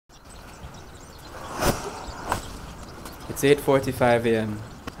It's 8:45 a.m.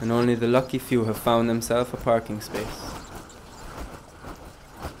 and only the lucky few have found themselves a parking space.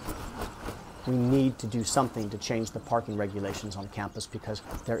 We need to do something to change the parking regulations on campus because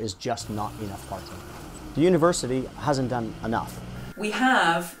there is just not enough parking. The university hasn't done enough. We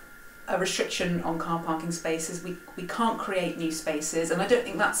have a restriction on car parking spaces. We can't create new spaces, and I don't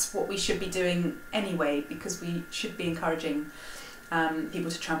think that's what we should be doing anyway, because we should be encouraging people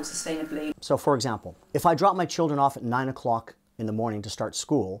to travel sustainably. So for example, if I drop my children off at 9 o'clock in the morning to start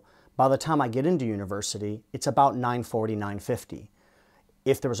school, by the time I get into university, it's about 9:40, 9:50.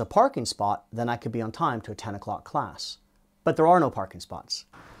 If there was a parking spot, then I could be on time to a 10 o'clock class. But there are no parking spots.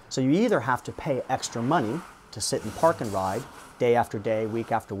 So you either have to pay extra money to sit and park and ride day after day,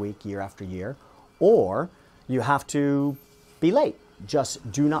 week after week, year after year, or you have to be late.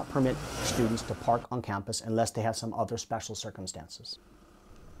 Just do not permit students to park on campus unless they have some other special circumstances.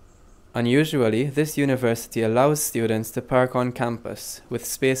 Unusually, this university allows students to park on campus, with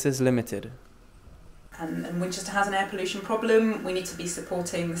spaces limited. And Winchester has an air pollution problem. We need to be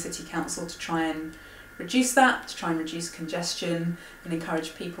supporting the City Council to try and reduce that, to try and reduce congestion and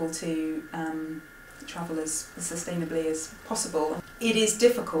encourage people to travel as sustainably as possible. It is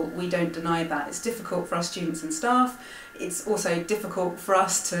difficult, we don't deny that. It's difficult for our students and staff. It's also difficult for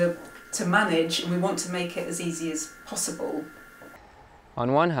us to manage, and we want to make it as easy as possible.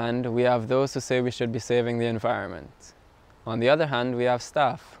 On one hand, we have those who say we should be saving the environment. On the other hand, we have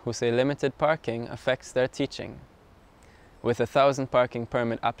staff who say limited parking affects their teaching. With 1,000 parking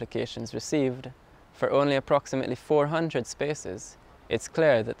permit applications received, for only approximately 400 spaces, it's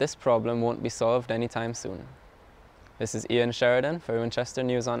clear that this problem won't be solved anytime soon. This is Sheridan for Winchester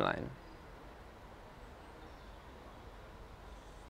News Online.